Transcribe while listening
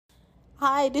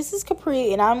Hi, this is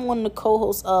Capri, and I'm one of the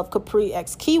co-hosts of Capri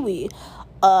X Kiwi,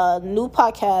 a new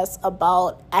podcast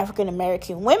about African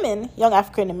American women, young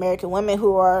African American women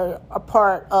who are a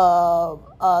part of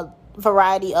a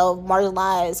variety of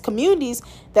marginalized communities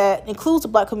that includes the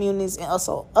Black communities and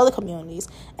also other communities.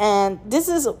 And this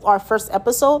is our first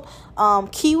episode.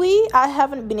 Kiwi, I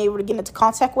haven't been able to get into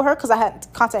contact with her because I had to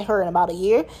contact her in about a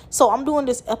year. So I'm doing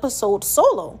this episode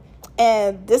solo.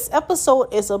 And this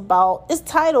episode is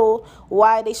titled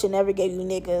Why They Should Never Give You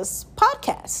Niggas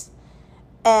Podcast.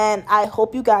 And I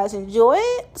hope you guys enjoy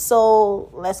it. So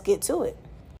let's get to it.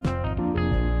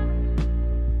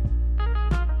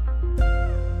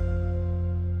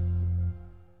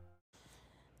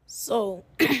 So,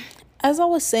 as I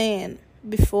was saying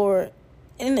before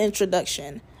in the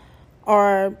introduction,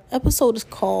 our episode is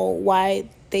called Why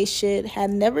They Should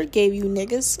Have Never Gave You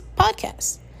Niggas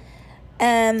Podcast.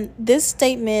 And this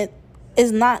statement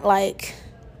is not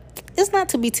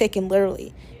to be taken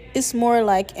literally. It's more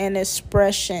like an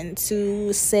expression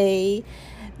to say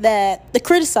that to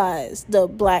criticize the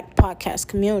Black podcast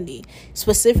community,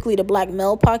 specifically the Black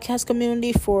male podcast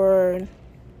community, for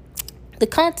the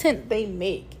content they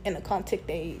make and the content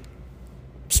they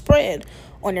spread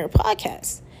on their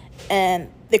podcast. And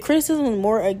the criticism is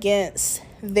more against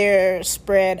their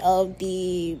spread of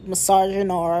the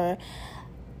misogyny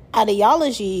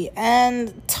ideology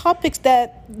and topics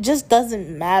that just doesn't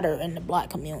matter in the Black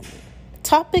community.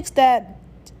 Topics that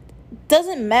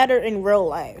doesn't matter in real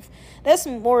life. That's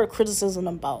more criticism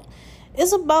about.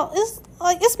 It's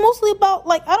mostly about,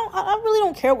 I really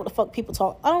don't care what the fuck people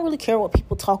talk. I don't really care what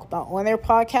people talk about on their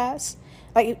podcasts.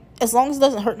 As long as it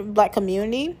doesn't hurt the Black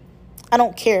community, I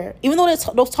don't care. Even though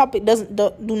those topics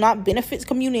do not benefit the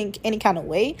community in any kind of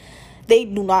way, they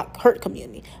do not hurt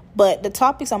community. But the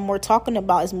topics I'm more talking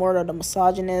about is more of the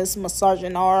misogynist,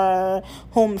 misogynar,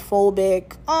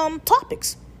 homophobic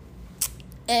topics.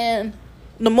 And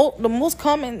the most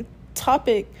common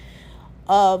topic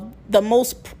of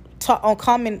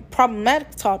common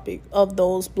problematic topic of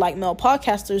those Black male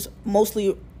podcasters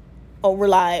mostly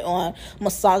rely on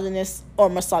misogynist or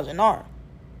misogynar.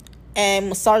 And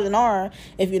misogynar,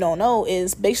 if you don't know,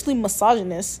 is basically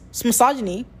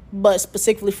misogyny, but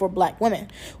specifically for Black women,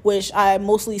 which I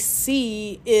mostly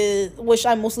see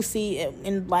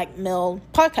in Black male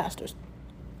podcasters.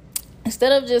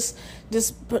 Instead of just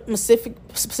specific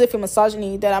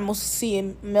misogyny that I mostly see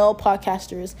in male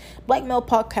podcasters, Black male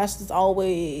podcasters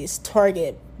always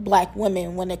target Black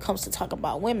women when it comes to talk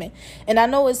about women. And I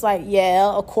know it's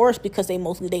of course, because they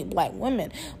mostly date Black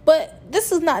women. But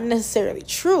this is not necessarily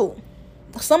true.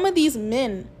 Some of these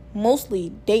men mostly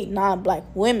date non-Black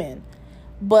women,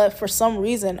 but for some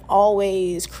reason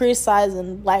always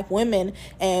criticizing Black women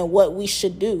and what we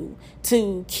should do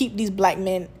to keep these Black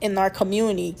men in our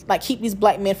community, keep these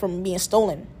Black men from being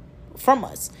stolen from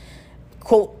us.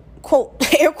 Quote,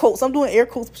 air quotes. I'm doing air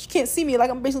quotes, but you can't see me.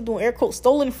 I'm basically doing air quotes,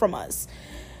 stolen from us.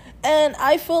 And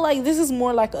I feel like this is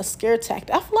more like a scare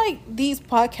tactic. I feel like these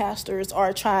podcasters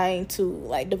are trying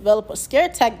to develop a scare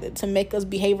tactic to make us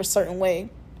behave a certain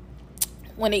way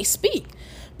when they speak.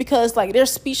 Because their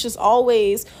speech is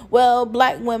always,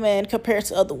 Black women compared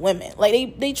to other women.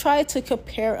 They try to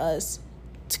compare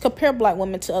Black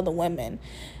women to other women,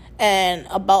 and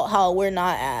about how we're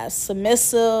not as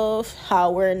submissive,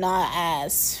 how we're not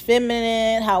as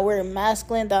feminine, how we're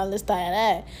masculine,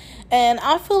 that. And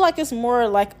I feel like it's more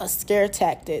like a scare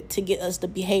tactic to get us to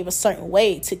behave a certain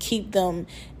way, to keep them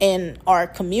in our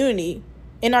community,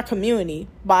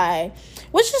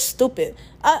 which is stupid.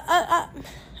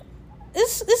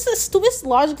 It's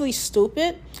logically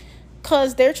stupid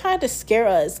because they're trying to scare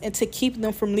us and to keep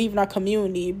them from leaving our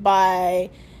community by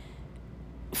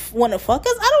want to fuck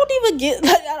us.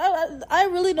 I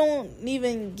really don't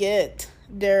even get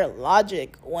their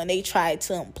logic when they try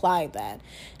to imply that.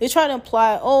 They try to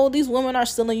imply, these women are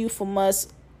stealing you from us,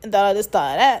 and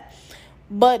that.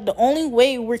 But the only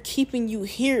way we're keeping you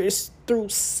here is through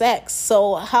sex.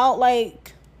 So how,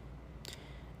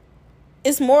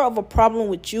 it's more of a problem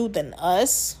with you than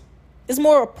us.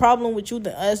 You're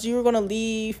going to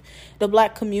leave the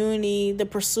Black community to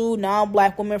pursue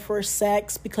non-Black women for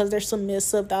sex because they're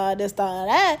submissive,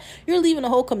 that. You're leaving the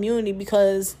whole community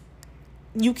because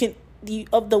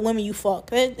of the women you fuck.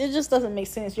 It just doesn't make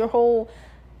sense. Your whole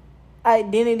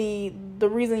identity, the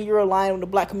reason you're aligned with the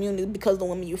Black community is because of the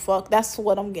women you fuck. That's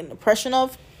what I'm getting the impression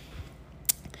of.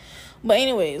 But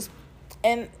anyways,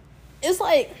 and it's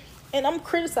and I'm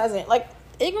criticizing it.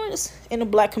 Ignorance in the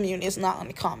Black community is not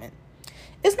uncommon.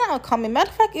 It's not uncommon. Matter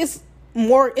of fact, it's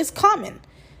common.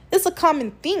 It's a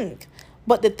common thing.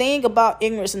 But the thing about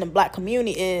ignorance in the Black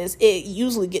community is it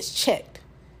usually gets checked.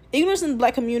 Ignorance in the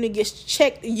black community gets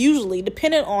checked usually,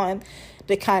 depending on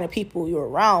the kind of people you're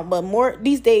around. But more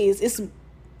these days, it's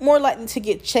more likely to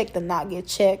get checked than not get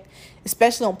checked,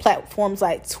 especially on platforms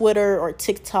like Twitter or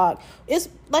TikTok. It's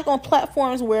like on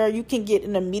platforms where you can get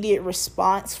an immediate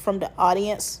response from the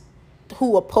audience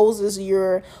who opposes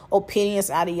your opinions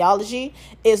and ideology,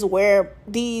 is where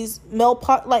these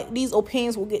these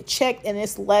opinions will get checked, and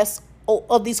it's less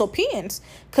of these opinions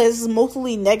because it's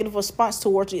mostly negative response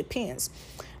towards the opinions.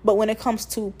 But when it comes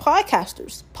to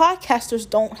podcasters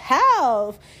don't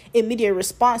have immediate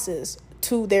responses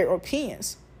to their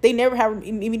opinions. They never have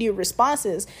immediate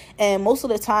responses. And most of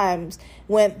the times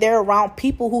when they're around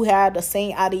people who have the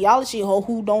same ideology or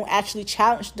who don't actually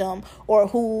challenge them, or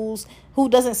who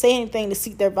doesn't say anything to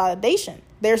seek their validation,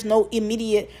 there's no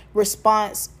immediate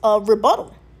response of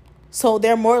rebuttal. So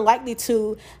they're more likely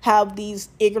to have these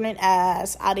ignorant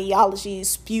ass ideologies,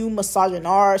 spew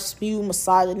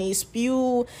misogyny,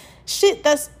 spew shit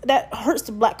that hurts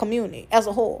the black community as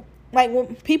a whole. Like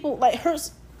when people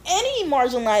hurts any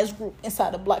marginalized group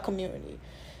inside the black community.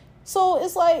 So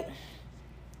it's like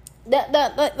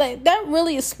that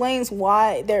really explains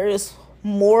why there is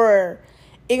more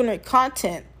ignorant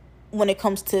content when it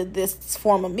comes to this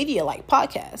form of media like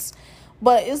podcasts.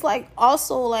 But it's like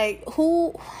also like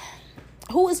who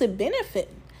is it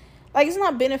benefiting? Like, it's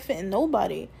not benefiting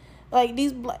nobody. Like,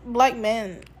 these black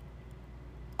men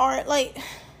are like,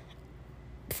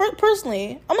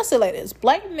 personally, I'm gonna say like this: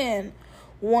 black men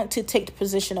want to take the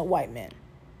position of white men.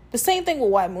 The same thing with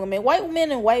white women. Black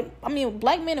men and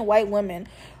white women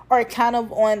are kind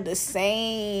of on the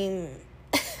same.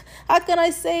 How can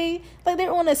I say? Like,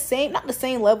 they're on the same, not the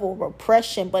same level of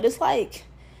oppression, but it's like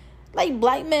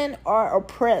black men are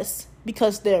oppressed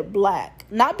because they're black,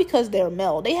 not because they're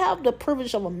male. They have the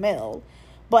privilege of a male,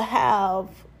 but have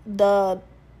the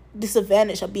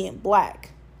disadvantage of being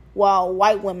black, while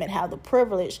white women have the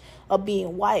privilege of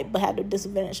being white, but have the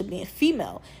disadvantage of being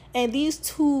female. And these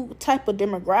two type of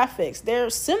demographics,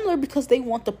 they're similar because they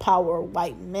want the power of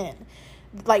white men.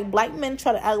 Like, black men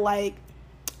try to act like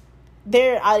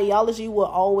their ideology will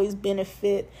always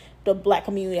benefit the black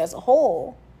community as a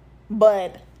whole,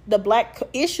 but the black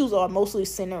issues are mostly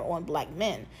centered on black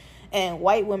men. And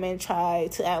white women try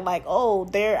to act like, oh,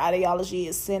 their ideology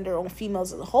is centered on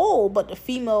females as a whole, but the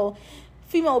female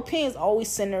opinions always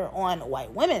center on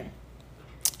white women.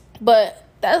 But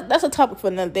that's a topic for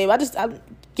another day. I'm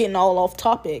getting all off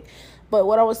topic. But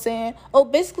what I was saying,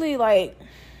 basically, like,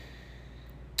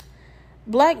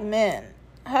 black men,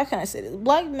 how can I say this?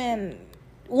 Black men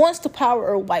wants the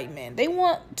power of white men. They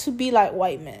want to be like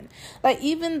white men. Like,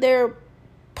 even their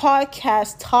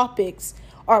podcast topics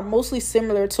are mostly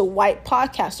similar to white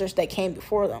podcasters that came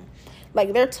before them.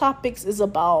 Like, their topics is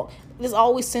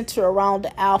always centered around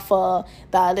the alpha,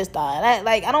 that.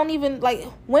 Like, I don't even, like,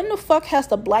 when the fuck has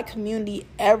the black community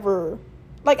ever,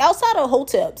 like, outside of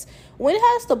hoteps, when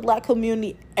has the black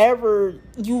community ever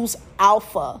used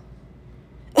alpha?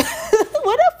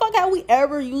 When the fuck have we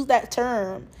ever used that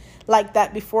term like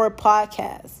that before a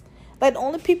podcast? Like, the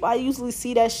only people I usually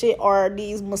see that shit are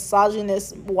these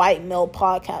misogynist white male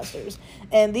podcasters.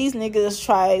 And these niggas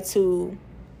try to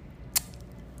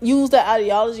use that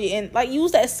ideology and, like,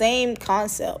 use that same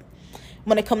concept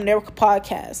when it comes to their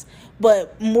podcast.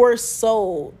 But more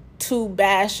so to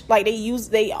bash, like,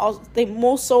 they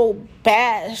more so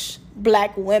bash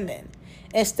black women.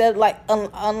 Instead, like,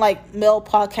 unlike male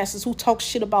podcasters who talk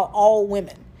shit about all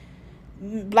women.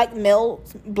 Black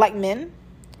men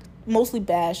mostly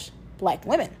bash black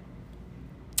women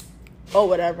or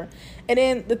whatever. And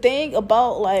then the thing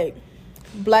about, like,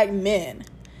 black men,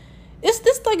 it's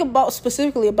this thing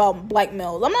specifically about black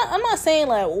males. I'm not saying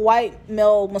like white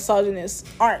male misogynists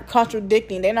aren't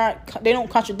contradicting. They don't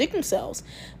contradict themselves.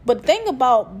 But the thing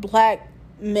about black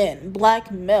men,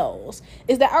 black males,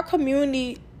 is that our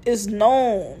community is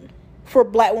known for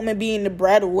black women being the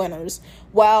breadwinners,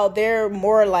 while they're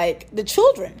more like the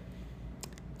children.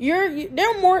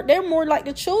 They're more like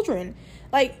the children.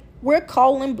 Like, we're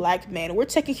calling black men, we're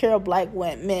taking care of black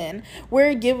men.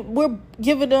 We're giving them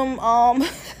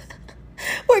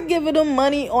we're giving them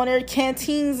money on their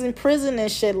canteens in prison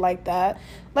and shit like that.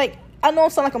 Like, I know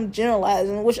it sounds like I'm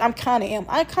generalizing, which I kind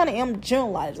of am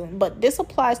generalizing, but this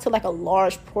applies to, like, a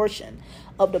large portion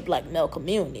of the black male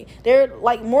community. They're,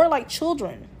 like, more like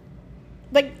children.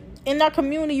 Like, in our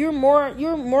community, you're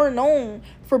more known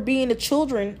for being the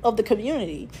children of the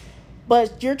community.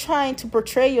 But you're trying to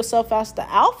portray yourself as the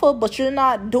alpha, but you're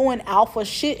not doing alpha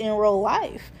shit in real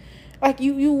life. Like,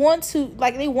 you want to,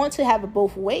 like, they want to have it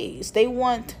both ways. They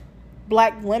want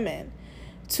black women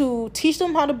to teach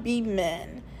them how to be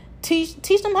men,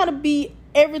 teach them how to be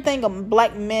everything a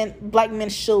black men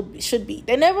should be.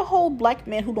 They never hold black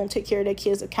men who don't take care of their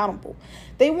kids accountable.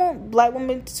 They want black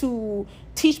women to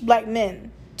teach black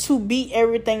men to be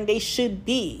everything they should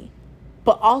be,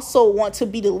 but also want to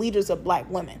be the leaders of black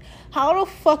women. How the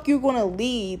fuck you gonna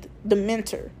lead the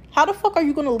mentor? How the fuck are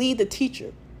you gonna lead the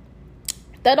teacher?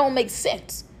 That don't make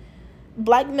sense.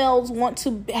 Black males want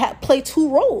to play two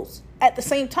roles at the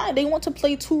same time. They want to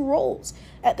play two roles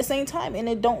at the same time, and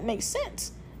it don't make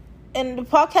sense. And the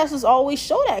podcasters always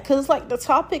show that, because it's like the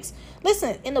topics.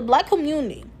 Listen, in the black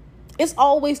community, it's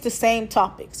always the same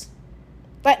topics.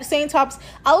 Like the same topics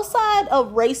outside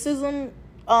of racism,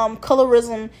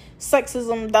 colorism,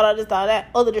 sexism,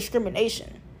 other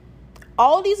discrimination.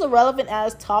 All these irrelevant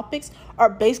ass topics are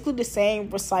basically the same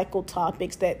recycled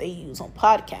topics that they use on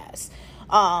podcasts.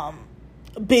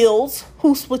 Bills,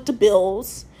 who split the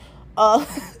bills? I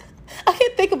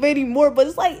can't think of any more, but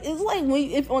it's like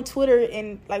if on Twitter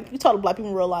and like you talk to black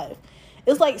people in real life,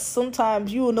 it's like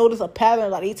sometimes you will notice a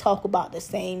pattern, like they talk about the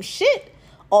same shit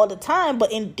all the time,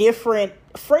 but in different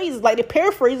phrases. Like the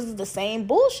paraphrases the same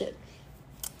bullshit.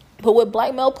 But with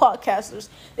black male podcasters,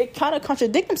 they kind of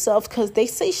contradict themselves, because they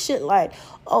say shit like,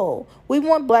 oh, we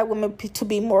want black women to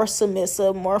be more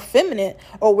submissive, more feminine,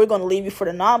 or we're going to leave you for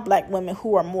the non-black women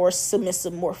who are more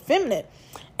submissive, more feminine.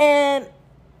 And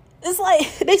it's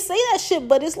like, they say that shit,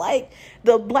 but it's like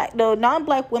the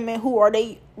non-black women who are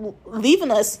they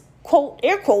leaving us, quote,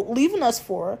 air quote, leaving us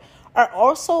for, are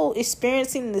also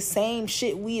experiencing the same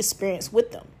shit we experience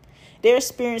with them. They're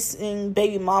experiencing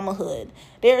baby mamahood.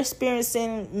 They're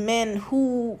experiencing men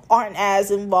who aren't as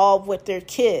involved with their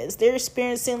kids. They're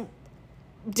experiencing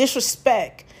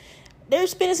disrespect. They're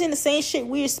experiencing the same shit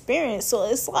we experience. So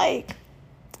it's like,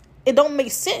 it don't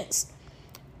make sense.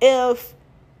 If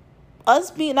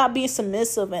us not being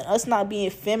submissive and us not being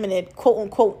feminine, quote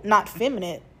unquote, not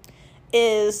feminine,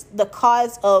 is the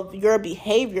cause of your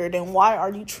behavior, then why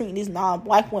are you treating these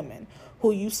non-black women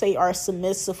who you say are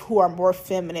submissive, who are more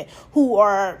feminine, who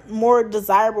are more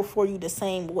desirable for you the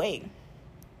same way?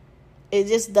 It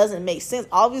just doesn't make sense.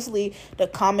 Obviously, the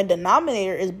common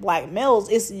denominator is black males.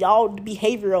 It's y'all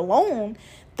behavior alone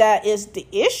that is the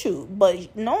issue.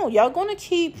 But no, y'all gonna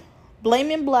keep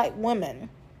blaming black women.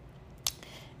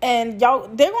 And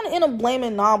they're gonna end up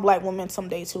blaming non-black women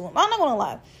someday too. I'm not gonna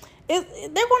lie. They're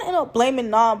going to end up blaming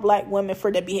non-black women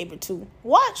for their behavior too.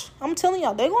 Watch. I'm telling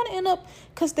y'all, they're going to end up,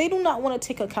 because they do not want to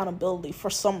take accountability for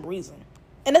some reason.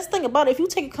 And that's the thing about it. If you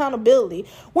take accountability,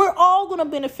 we're all going to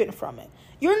benefit from it.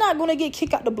 You're not going to get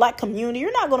kicked out the black community.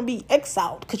 You're not going to be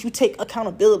exiled because you take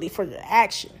accountability for your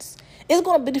actions. It's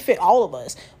going to benefit all of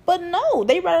us. But no,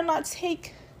 they rather not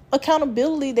take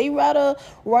accountability. They rather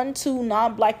run to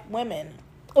non-black women.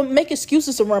 Or make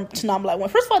excuses to run to non-black women.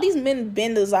 First of all, these men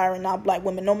been desiring non-black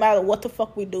women no matter what the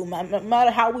fuck we do, no matter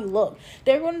how we look.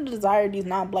 They're going to desire these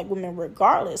non-black women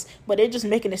regardless, but they're just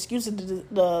making excuses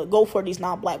to go for these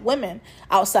non-black women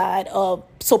outside of,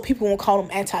 so people won't call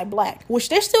them anti-black, which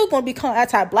they're still going to become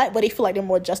anti-black, but they feel like they're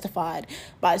more justified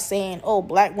by saying, oh,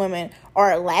 black women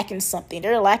are lacking something.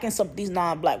 They're lacking something these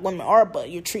non-black women are, but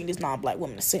you're treating these non-black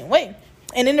women the same way.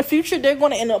 And in the future, they're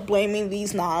going to end up blaming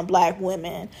these non-black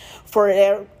women for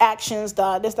their actions.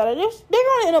 They're going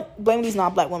to end up blaming these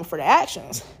non-black women for their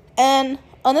actions. And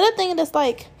another thing that's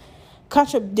like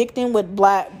contradicting with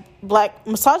black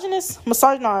misogynist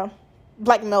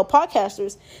black male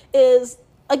podcasters is,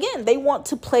 again, they want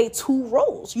to play two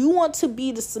roles. You want to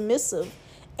be the submissive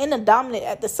and the dominant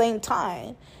at the same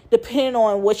time, depending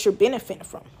on what you're benefiting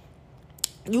from.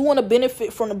 You want to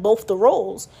benefit from both the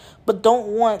roles, but don't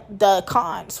want the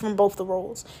cons from both the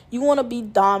roles. You want to be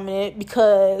dominant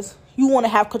because you want to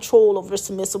have control over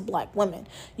submissive black women.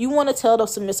 You want to tell the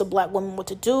submissive black women what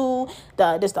to do,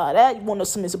 that. You want a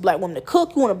submissive black woman to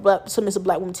cook. You want a submissive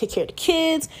black woman to take care of the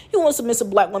kids. You want a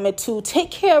submissive black woman to take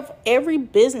care of every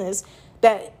business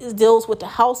that deals with the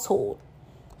household.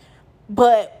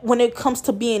 But when it comes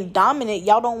to being dominant,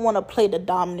 y'all don't want to play the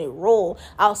dominant role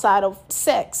outside of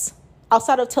sex.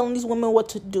 Outside of telling these women what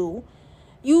to do,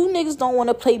 you niggas don't want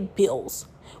to play bills.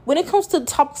 When it comes to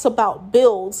topics about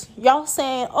bills, y'all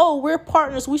saying, oh, we're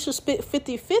partners, we should split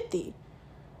 50-50.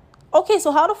 Okay,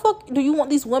 so how the fuck do you want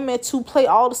these women to play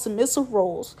all the submissive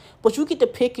roles, but you get to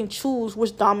pick and choose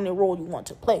which dominant role you want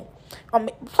to play?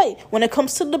 When it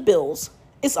comes to the bills,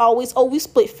 it's always, oh, we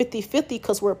split 50-50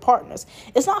 because we're partners.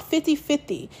 It's not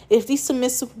 50-50 if these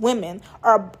submissive women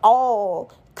are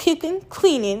all cooking,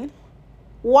 cleaning,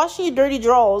 washing your dirty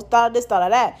drawers,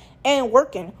 that, and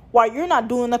working while you're not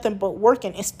doing nothing but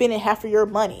working and spending half of your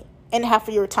money and half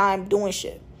of your time doing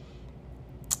shit.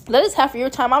 That is half of your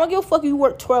time. I don't give a fuck if you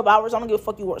work 12 hours. I don't give a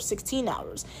fuck if you work 16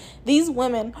 hours. These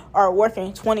women are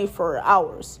working 24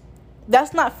 hours.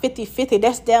 That's not 50-50.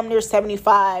 That's damn near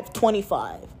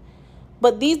 75-25.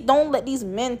 But don't let these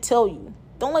men tell you.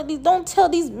 Don't tell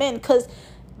these men, because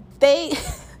they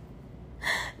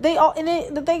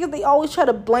the thing is, they always try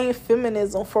to blame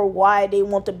feminism for why they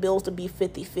want the bills to be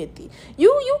 50-50.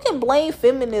 You can blame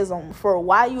feminism for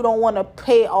why you don't want to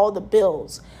pay all the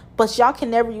bills, but y'all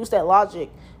can never use that logic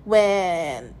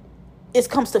when it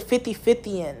comes to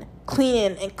 50-50 and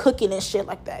cleaning and cooking and shit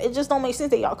like that. It just don't make sense.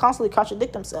 They all constantly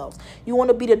contradict themselves. You want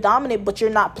to be the dominant, but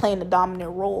you're not playing the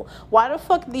dominant role. Why the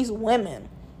fuck are these women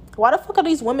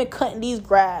cutting these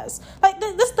grass? Like,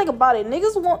 let's think about it.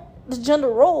 Niggas want the gender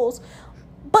roles,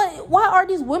 but why are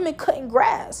these women cutting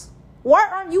grass? Why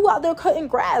aren't you out there cutting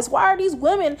grass? Why are these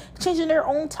women changing their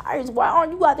own tires? Why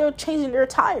aren't you out there changing their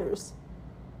tires?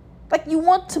 Like, you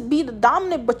want to be the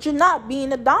dominant, but you're not being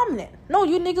the dominant. No,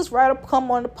 you niggas rather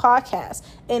come on the podcast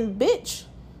and bitch.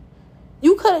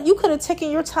 You could have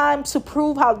taken your time to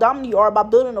prove how dominant you are by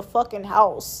building a fucking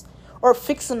house or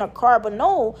fixing a car. But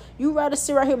no, you rather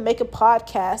sit right here, make a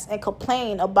podcast and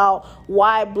complain about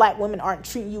why black women aren't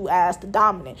treating you as the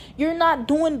dominant. You're not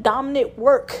doing dominant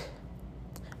work.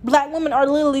 Black women are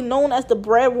literally known as the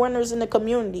breadwinners in the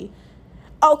community.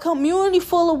 A community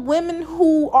full of women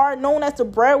who are known as the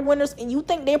breadwinners, and you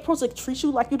think they're supposed to treat you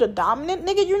like you the dominant?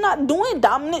 Nigga, you're not doing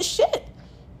dominant shit.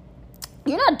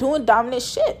 You're not doing dominant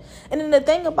shit. And then the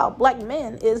thing about black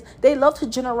men is they love to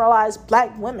generalize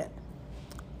black women,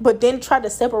 but then try to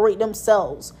separate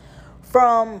themselves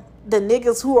from the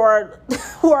niggas who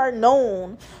are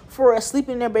known for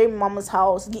sleeping in their baby mama's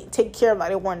house, take care of like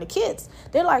they want the kids.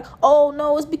 They're like, oh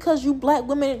no, it's because you black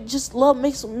women just love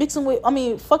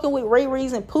fucking with Ray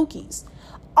Rays and Pookies.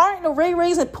 Aren't the Ray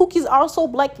Rays and Pookies also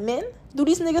black men? Do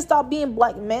these niggas stop being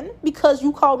black men because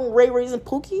you call them Ray Rays and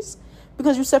Pookies?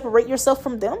 Because you separate yourself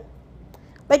from them?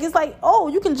 Like, it's like, oh,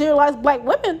 you can generalize black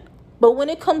women, but when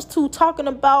it comes to talking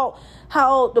about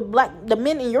how the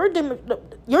men in your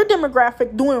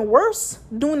demographic doing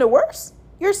the worst,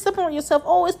 you're separating yourself.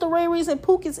 Oh, it's the Ray Rays and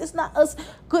Pookies. It's not us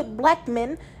good black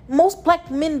men. Most black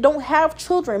men don't have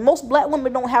children. Most black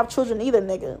women don't have children either,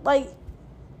 nigga. Like,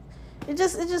 it's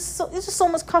just so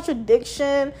much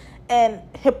contradiction and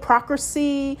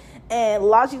hypocrisy, and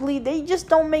logically they just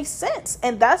don't make sense.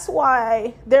 And that's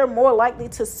why they're more likely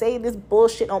to say this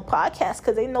bullshit on podcasts,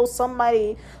 because they know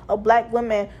somebody, a black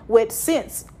woman with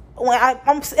sense. When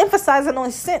I'm emphasizing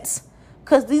on sense,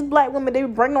 because these black women they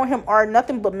bring on him are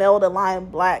nothing but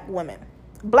male-aligned black women.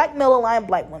 Black male-aligned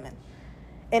black women.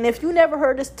 And if you never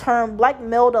heard this term, black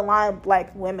male-aligned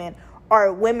black women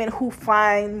are women who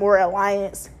find more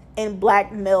alliance in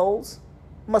black males'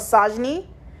 misogyny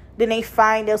than they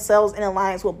find themselves in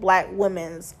alliance with black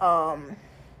women's, I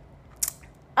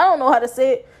don't know how to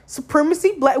say it,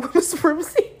 supremacy, black women's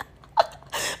supremacy.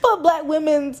 But black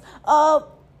women's,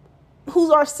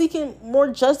 who are seeking more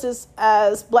justice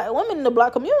as black women in the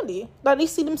black community. Like, they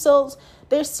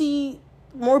see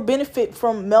more benefit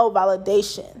from male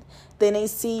validation than they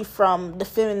see from the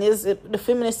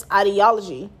feminist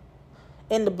ideology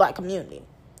in the black community.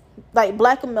 Like,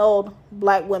 black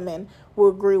women will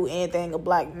agree with anything a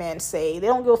black man say. They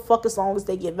don't give a fuck as long as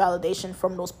they get validation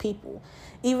from those people.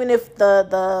 Even if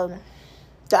the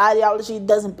ideology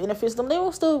doesn't benefit them, they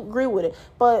will still agree with it.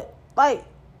 But, like,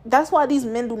 that's why these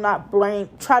men do not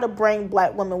try to bring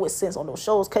black women with sense on those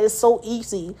shows, because it's so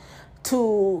easy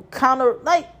to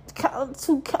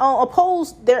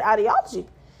oppose their ideology,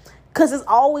 because it's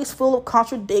always full of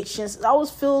contradictions. It's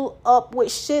always filled up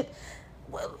with shit.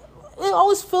 It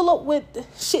always fill up with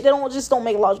shit that don't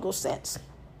make logical sense.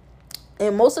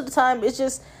 And most of the time, it's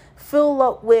just filled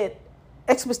up with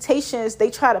expectations they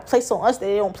try to place on us that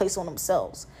they don't place on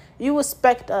themselves. You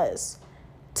expect us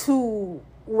to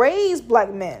raise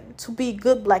black men to be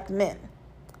good black men,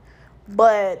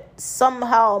 but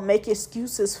somehow make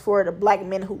excuses for the black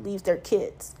men who leave their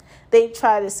kids. They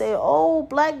try to say, oh,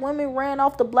 black women ran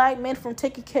off the black men from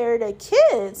taking care of their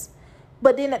kids,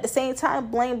 but then at the same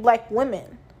time blame black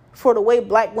women for the way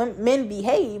black men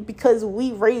behave because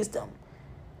we raised them.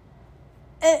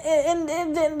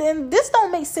 And this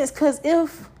don't make sense, because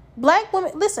if black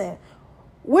women, listen,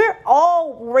 we're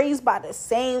all raised by the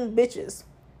same bitches.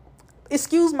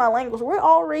 Excuse my language. We're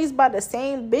all raised by the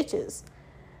same bitches.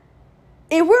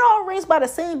 If we're all raised by the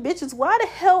same bitches, why the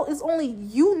hell is only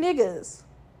you niggas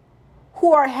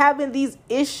who are having these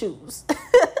issues?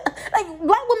 Like,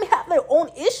 black women have their own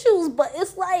issues, but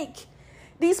it's like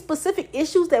these specific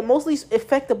issues that mostly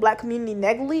affect the black community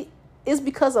negatively is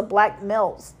because of black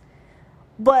males.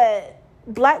 But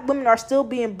black women are still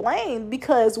being blamed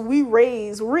because we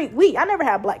I never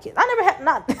had black kids. I never had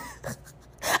not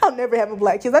I'll never have a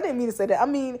black kids. I didn't mean to say that. I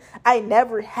mean, I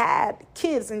never had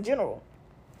kids in general.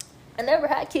 I never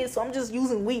had kids, so I'm just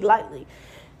using we lightly.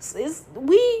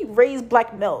 We raise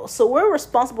black males, so we're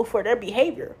responsible for their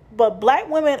behavior. But black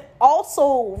women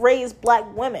also raise black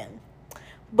women,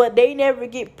 but they never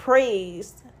get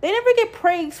praised. They never get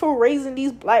praised for raising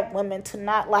these black women to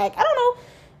not, like, I don't know,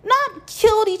 not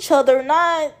kill each other,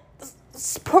 not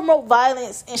promote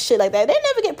violence and shit like that. They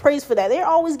never get praised for that. They're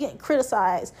always getting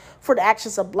criticized for the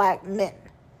actions of black men.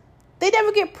 They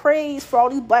never get praised for all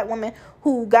these black women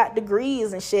who got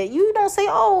degrees and shit. You don't say,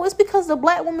 oh, it's because the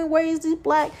black women raised these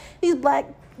black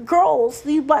girls,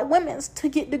 these black women to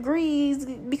get degrees,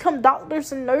 become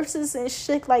doctors and nurses and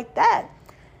shit like that.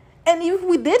 And if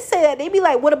we did say that, they'd be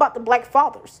like, what about the black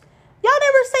fathers? Y'all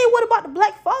never say what about the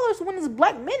black fathers when it's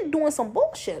black men doing some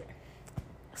bullshit.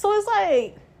 So it's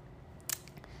like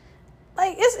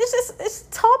it's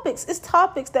topics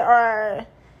that are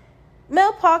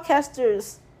male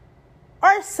podcasters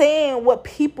are saying what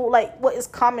people like, what is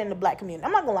common in the black community.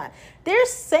 I'm not gonna lie, they're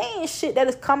saying shit that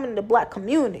is common in the black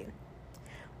community,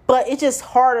 but it's just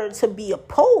harder to be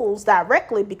opposed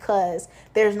directly because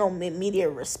there's no media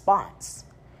response.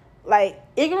 Like,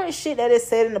 ignorant shit that is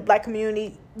said in the black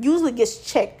community usually gets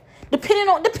checked depending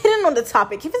on the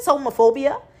topic. If it's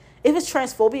homophobia, if it's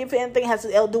transphobia, if anything has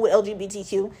to do with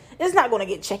LGBTQ, it's not going to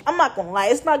get checked. I'm not going to lie,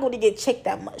 it's not going to get checked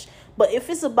that much. But if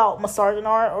it's about misogyny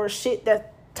or shit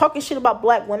that talking shit about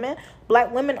black women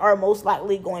are most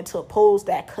likely going to oppose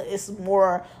that, because it's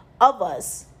more of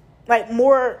us, like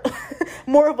more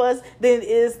of us than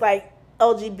is like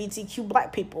LGBTQ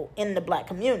black people in the black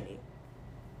community.